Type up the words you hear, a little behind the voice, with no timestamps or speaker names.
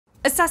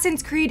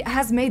Assassin's Creed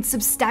has made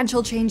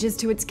substantial changes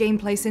to its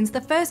gameplay since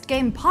the first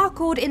game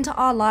parkoured into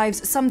our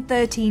lives some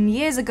 13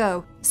 years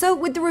ago. So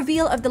with the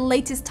reveal of the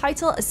latest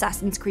title,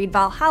 Assassin's Creed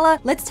Valhalla,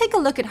 let's take a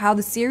look at how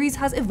the series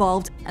has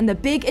evolved and the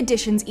big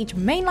additions each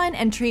mainline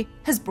entry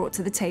has brought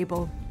to the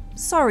table.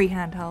 Sorry,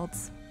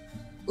 handhelds.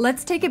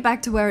 Let's take it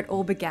back to where it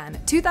all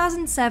began,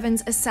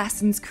 2007's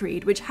Assassin's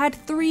Creed, which had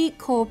three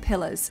core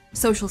pillars: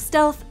 social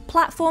stealth,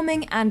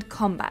 platforming, and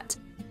combat.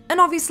 And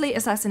obviously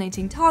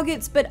assassinating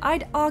targets, but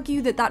I'd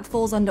argue that that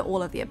falls under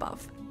all of the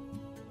above.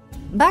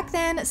 Back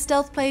then,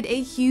 stealth played a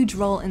huge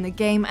role in the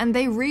game, and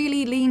they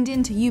really leaned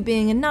into you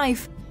being a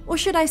knife, or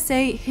should I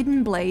say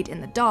hidden blade in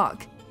the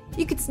dark.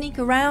 You could sneak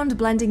around,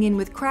 blending in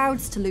with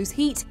crowds to lose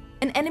heat,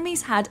 and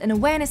enemies had an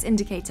awareness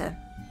indicator.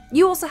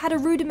 You also had a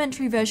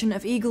rudimentary version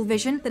of eagle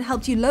vision that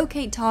helped you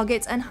locate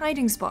targets and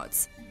hiding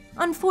spots.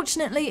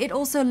 Unfortunately, it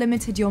also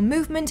limited your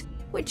movement,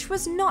 which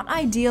was not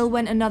ideal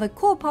when another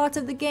core part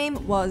of the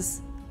game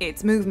was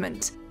its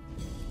movement.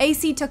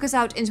 AC took us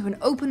out into an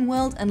open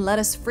world and let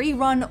us free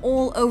run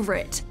all over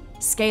it,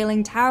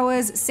 scaling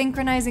towers,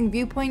 synchronizing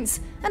viewpoints,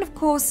 and of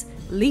course,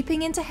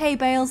 leaping into hay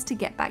bales to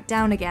get back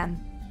down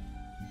again.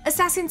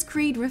 Assassin's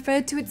Creed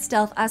referred to its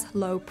stealth as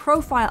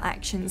low-profile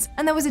actions,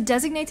 and there was a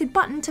designated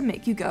button to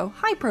make you go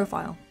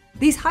high-profile.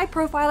 These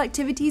high-profile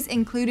activities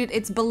included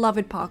its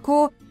beloved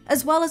parkour,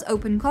 as well as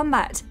open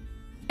combat.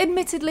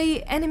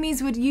 Admittedly,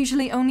 enemies would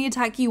usually only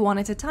attack you one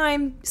at a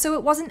time, so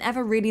it wasn't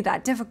ever really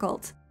that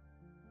difficult.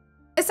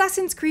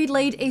 Assassin's Creed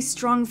laid a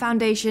strong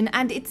foundation,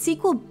 and its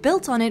sequel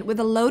built on it with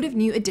a load of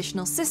new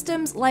additional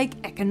systems like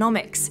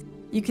economics.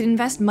 You could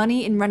invest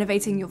money in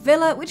renovating your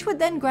villa, which would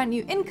then grant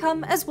you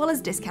income as well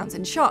as discounts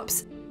in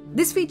shops.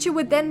 This feature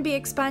would then be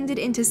expanded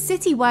into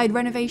city-wide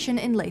renovation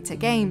in later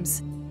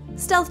games.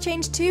 Stealth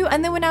changed too,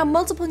 and there were now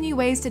multiple new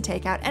ways to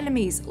take out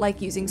enemies,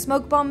 like using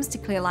smoke bombs to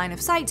clear line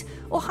of sight,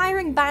 or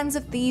hiring bands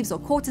of thieves or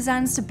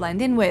courtesans to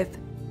blend in with.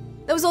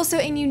 There was also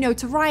a new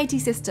notoriety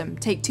system: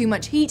 take too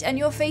much heat and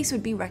your face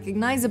would be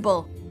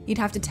recognizable. You'd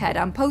have to tear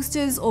down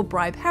posters or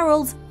bribe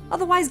heralds,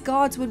 otherwise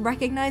guards would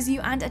recognize you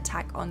and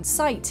attack on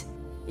sight.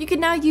 You could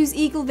now use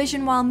eagle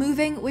vision while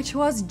moving, which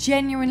was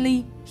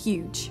genuinely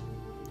huge.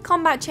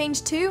 Combat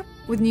changed too,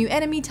 with new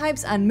enemy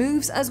types and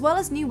moves, as well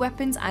as new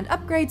weapons and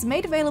upgrades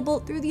made available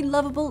through the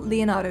lovable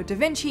Leonardo da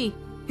Vinci,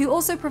 who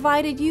also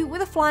provided you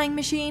with a flying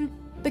machine,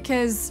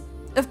 because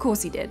of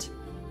course he did.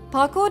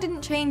 Parkour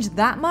didn't change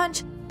that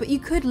much, but you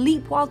could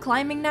leap while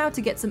climbing now to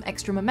get some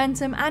extra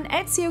momentum, and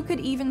Ezio could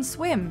even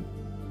swim.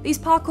 These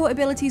parkour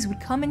abilities would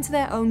come into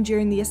their own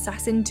during the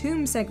Assassin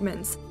Tomb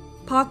segments,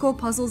 parkour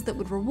puzzles that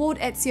would reward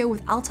Ezio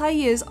with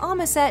Altair's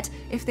armor set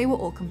if they were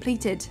all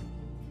completed.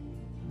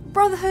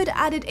 Brotherhood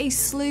added a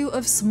slew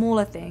of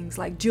smaller things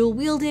like dual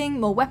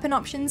wielding, more weapon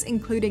options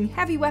including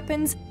heavy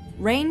weapons,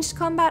 ranged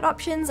combat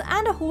options,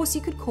 and a horse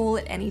you could call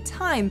at any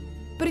time,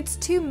 but its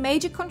two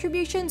major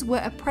contributions were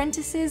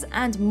apprentices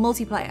and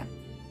multiplayer.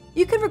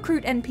 You could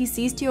recruit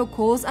NPCs to your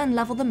cause and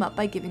level them up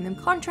by giving them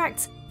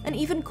contracts, and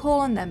even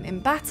call on them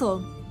in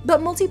battle. But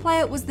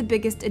multiplayer was the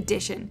biggest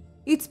addition.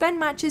 You'd spend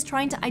matches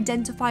trying to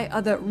identify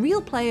other real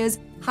players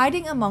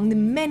hiding among the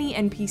many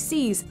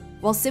NPCs,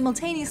 while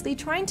simultaneously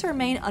trying to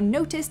remain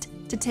unnoticed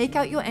to take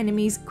out your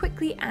enemies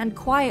quickly and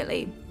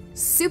quietly.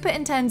 Super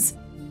intense,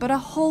 but a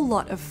whole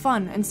lot of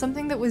fun, and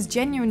something that was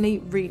genuinely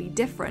really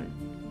different.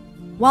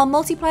 While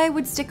multiplayer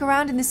would stick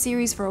around in the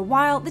series for a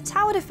while, the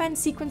tower defense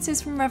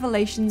sequences from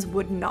Revelations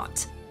would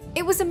not.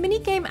 It was a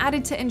minigame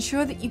added to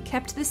ensure that you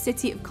kept the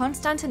city of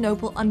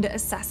Constantinople under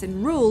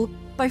assassin rule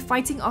by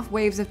fighting off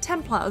waves of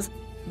Templars,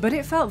 but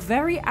it felt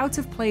very out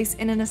of place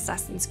in an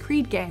Assassin's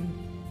Creed game.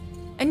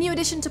 A new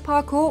addition to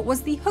parkour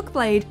was the hook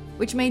blade,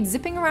 which made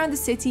zipping around the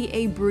city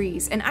a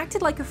breeze and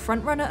acted like a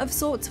frontrunner of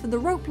sorts for the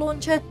rope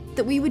launcher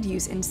that we would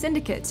use in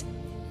Syndicate.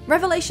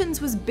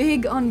 Revelations was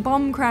big on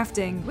bomb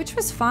crafting, which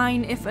was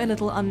fine if a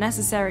little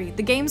unnecessary.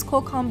 The game's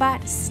core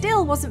combat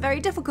still wasn't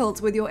very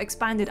difficult with your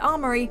expanded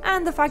armory,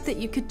 and the fact that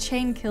you could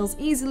chain kills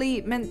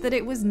easily meant that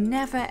it was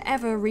never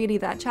ever really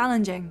that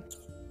challenging.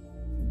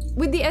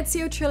 With the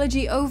Ezio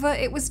trilogy over,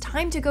 it was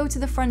time to go to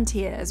the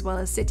frontier, as well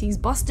as cities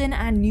Boston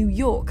and New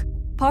York.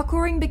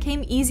 Parkouring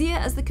became easier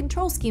as the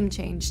control scheme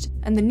changed,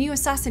 and the new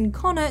assassin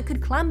Connor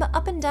could clamber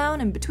up and down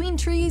and between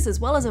trees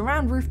as well as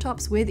around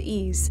rooftops with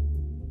ease.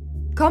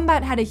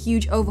 Combat had a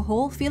huge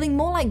overhaul, feeling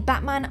more like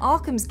Batman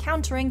Arkham's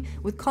countering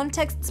with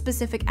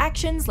context-specific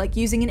actions like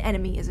using an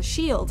enemy as a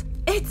shield.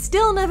 It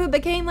still never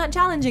became that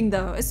challenging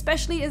though,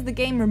 especially as the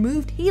game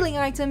removed healing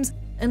items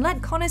and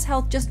let Connor's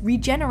health just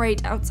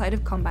regenerate outside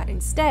of combat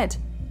instead.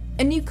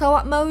 A new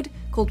co-op mode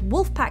called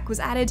Wolfpack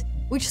was added,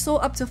 which saw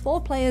up to 4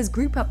 players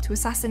group up to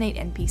assassinate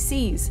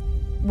NPCs.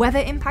 Weather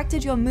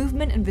impacted your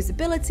movement and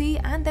visibility,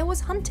 and there was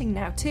hunting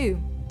now too.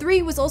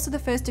 3 was also the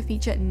first to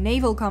feature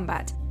naval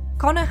combat.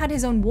 Connor had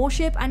his own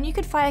warship, and you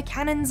could fire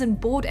cannons and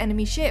board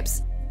enemy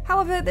ships.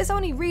 However, this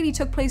only really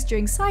took place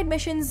during side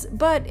missions,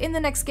 but in the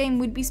next game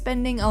we'd be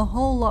spending a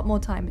whole lot more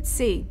time at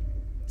sea.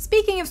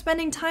 Speaking of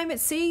spending time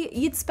at sea,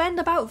 you'd spend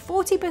about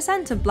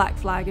 40% of Black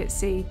Flag at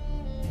sea.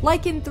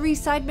 Like in 3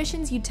 side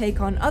missions, you'd take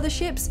on other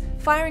ships,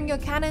 firing your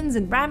cannons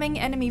and ramming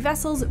enemy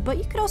vessels, but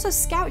you could also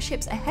scout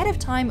ships ahead of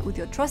time with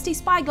your trusty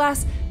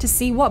spyglass to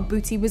see what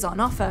booty was on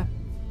offer.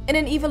 In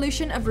an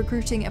evolution of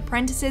recruiting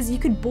apprentices, you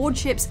could board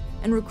ships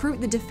and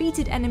recruit the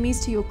defeated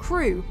enemies to your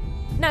crew.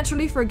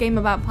 Naturally, for a game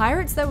about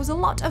pirates, there was a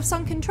lot of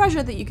sunken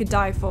treasure that you could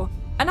dive for.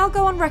 And I'll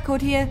go on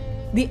record here,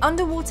 the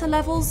underwater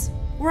levels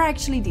were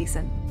actually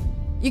decent.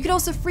 You could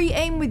also free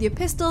aim with your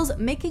pistols,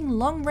 making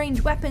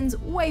long-range weapons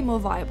way more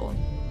viable.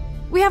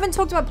 We haven't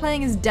talked about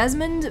playing as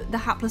Desmond, the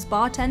hapless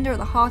bartender at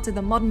the heart of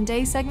the modern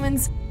day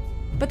segments,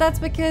 but that's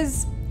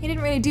because he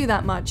didn't really do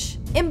that much.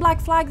 In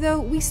Black Flag though,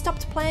 we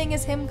stopped playing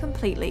as him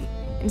completely,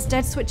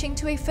 instead switching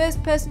to a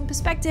first-person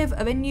perspective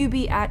of a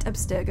newbie at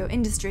Abstergo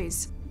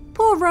Industries.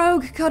 Poor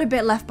Rogue got a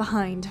bit left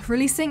behind,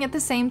 releasing at the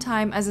same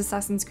time as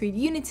Assassin's Creed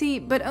Unity,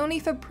 but only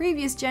for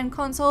previous gen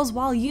consoles,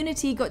 while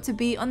Unity got to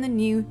be on the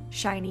new,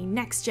 shiny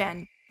next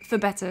gen, for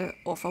better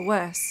or for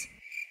worse.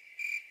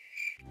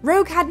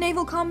 Rogue had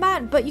naval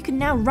combat, but you can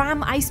now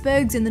ram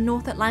icebergs in the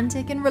North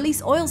Atlantic and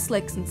release oil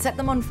slicks and set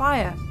them on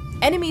fire.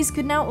 Enemies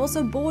could now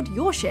also board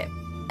your ship.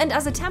 And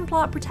as a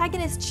Templar,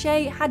 protagonist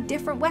Shay had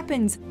different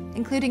weapons,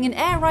 including an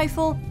air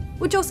rifle,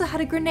 which also had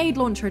a grenade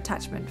launcher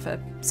attachment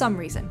for some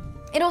reason.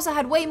 It also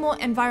had way more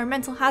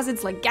environmental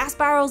hazards like gas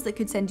barrels that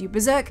could send you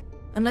berserk,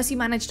 unless you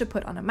managed to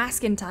put on a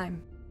mask in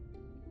time.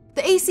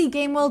 The AC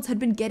game worlds had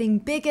been getting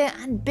bigger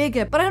and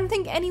bigger, but I don't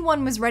think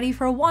anyone was ready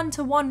for a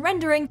one-to-one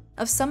rendering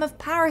of some of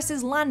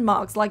Paris's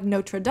landmarks like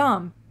Notre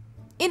Dame.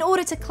 In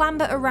order to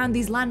clamber around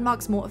these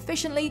landmarks more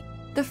efficiently,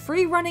 the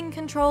free-running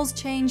controls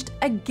changed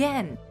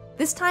again,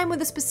 this time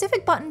with a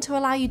specific button to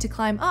allow you to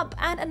climb up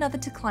and another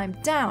to climb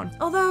down,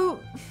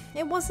 although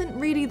it wasn't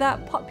really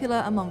that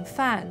popular among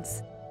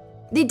fans.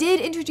 They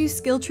did introduce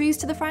skill trees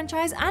to the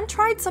franchise and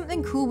tried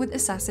something cool with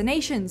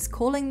assassinations,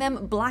 calling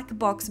them black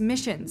box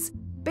missions.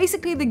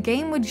 Basically, the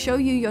game would show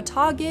you your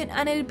target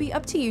and it'd be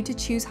up to you to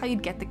choose how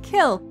you'd get the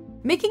kill,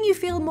 making you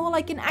feel more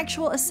like an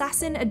actual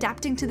assassin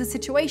adapting to the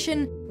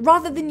situation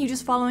rather than you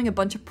just following a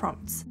bunch of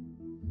prompts.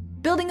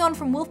 Building on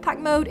from Wolfpack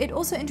mode, it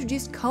also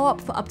introduced co-op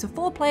for up to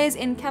 4 players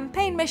in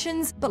campaign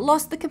missions, but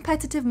lost the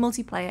competitive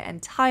multiplayer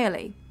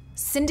entirely.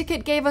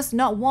 Syndicate gave us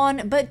not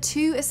 1, but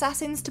 2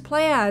 assassins to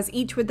play as,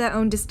 each with their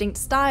own distinct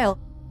style,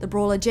 the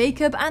brawler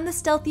Jacob and the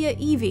stealthier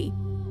Evie.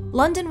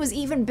 London was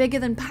even bigger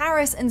than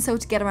Paris, and so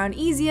to get around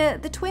easier,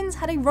 the twins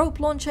had a rope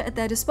launcher at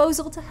their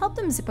disposal to help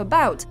them zip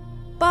about,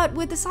 but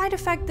with the side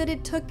effect that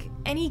it took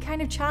any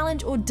kind of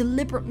challenge or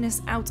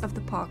deliberateness out of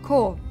the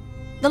parkour.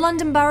 The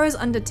London boroughs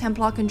under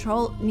Templar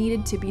control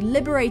needed to be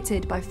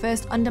liberated by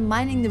first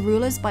undermining the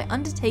rulers by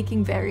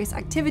undertaking various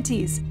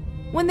activities.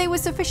 When they were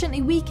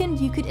sufficiently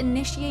weakened, you could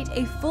initiate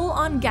a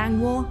full-on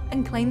gang war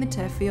and claim the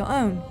turf for your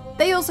own.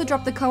 They also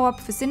dropped the co-op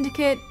for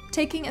Syndicate,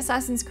 taking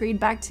Assassin's Creed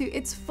back to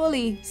its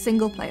fully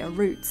single-player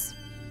roots.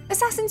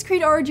 Assassin's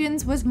Creed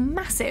Origins was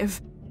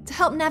massive. To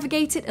help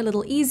navigate it a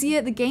little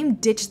easier, the game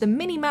ditched the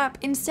minimap,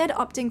 instead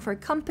opting for a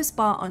compass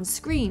bar on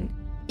screen.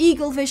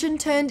 Eagle vision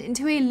turned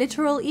into a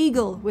literal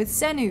eagle, with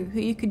Senu, who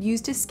you could use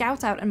to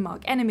scout out and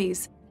mark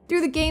enemies.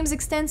 Through the game's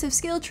extensive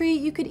skill tree,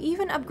 you could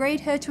even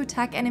upgrade her to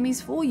attack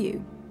enemies for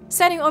you.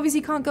 Senu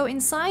obviously can't go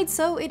inside,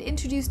 so it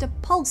introduced a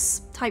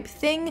pulse type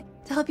thing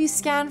to help you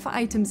scan for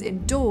items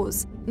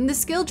indoors. And the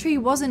skill tree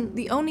wasn't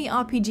the only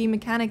RPG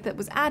mechanic that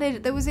was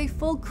added, there was a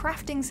full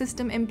crafting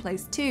system in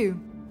place too.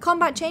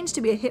 Combat changed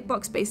to be a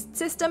hitbox based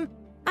system,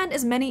 and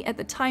as many at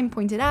the time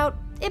pointed out,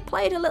 it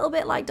played a little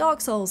bit like Dark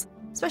Souls,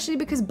 especially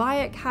because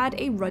Bayek had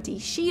a ruddy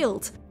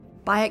shield.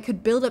 Bayek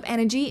could build up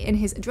energy in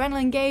his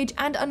adrenaline gauge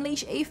and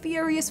unleash a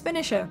furious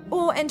finisher,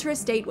 or enter a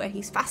state where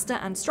he's faster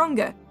and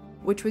stronger,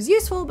 which was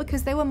useful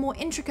because there were more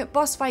intricate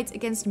boss fights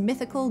against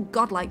mythical,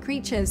 godlike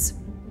creatures.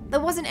 There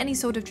wasn't any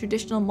sort of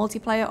traditional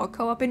multiplayer or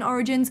co-op in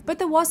Origins, but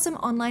there was some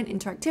online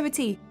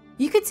interactivity.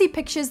 You could see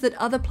pictures that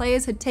other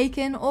players had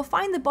taken, or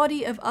find the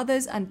body of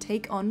others and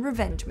take on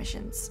revenge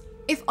missions.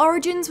 If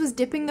Origins was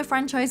dipping the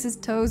franchise's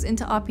toes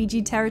into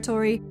RPG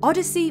territory,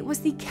 Odyssey was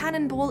the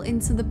cannonball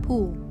into the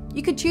pool.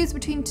 You could choose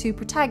between 2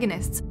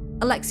 protagonists,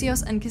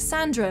 Alexios and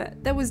Cassandra.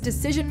 There was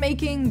decision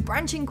making,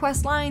 branching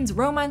quest lines,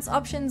 romance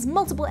options,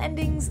 multiple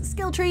endings,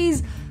 skill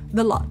trees,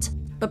 the lot.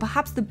 But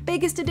perhaps the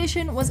biggest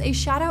addition was a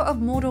Shadow of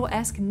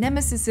Mordor-esque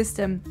nemesis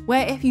system,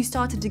 where if you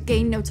started to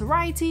gain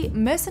notoriety,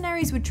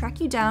 mercenaries would track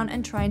you down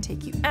and try and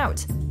take you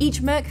out.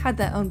 Each merc had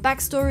their own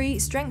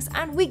backstory, strengths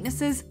and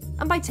weaknesses,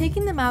 and by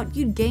taking them out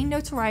you'd gain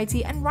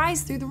notoriety and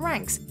rise through the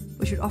ranks,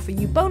 which would offer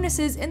you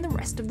bonuses in the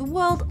rest of the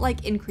world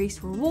like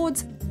increased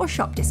rewards or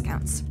shop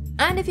discounts.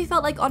 And if you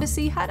felt like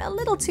Odyssey had a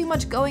little too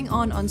much going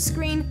on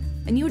screen,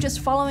 and you were just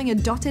following a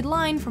dotted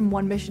line from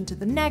one mission to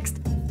the next,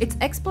 its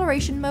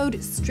exploration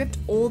mode stripped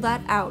all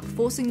that out,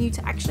 forcing you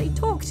to actually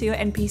talk to your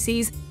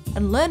NPCs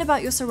and learn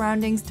about your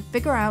surroundings to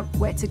figure out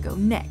where to go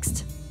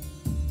next.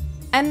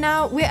 And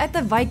now we're at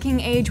the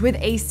Viking Age with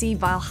AC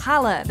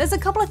Valhalla. There's a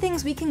couple of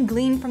things we can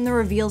glean from the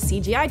reveal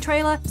CGI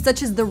trailer,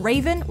 such as the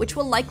Raven, which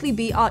will likely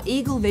be our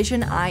eagle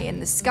vision eye in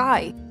the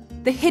sky.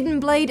 The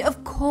Hidden Blade,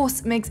 of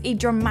course, makes a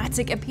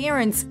dramatic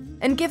appearance,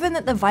 and given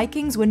that the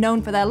Vikings were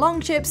known for their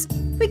longships,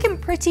 we can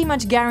pretty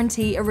much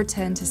guarantee a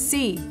return to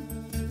sea.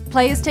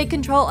 Players take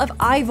control of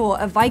Ivor,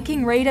 a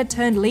Viking raider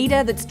turned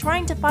leader that's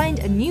trying to find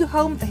a new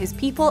home for his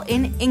people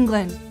in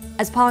England.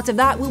 As part of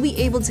that, we'll be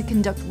able to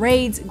conduct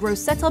raids, grow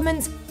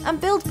settlements,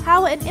 and build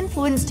power and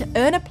influence to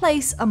earn a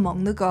place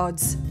among the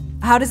gods.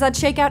 How does that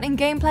shake out in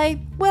gameplay?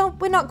 Well,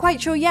 we're not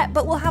quite sure yet,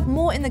 but we'll have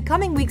more in the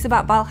coming weeks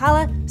about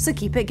Valhalla, so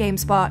keep it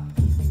GameSpot.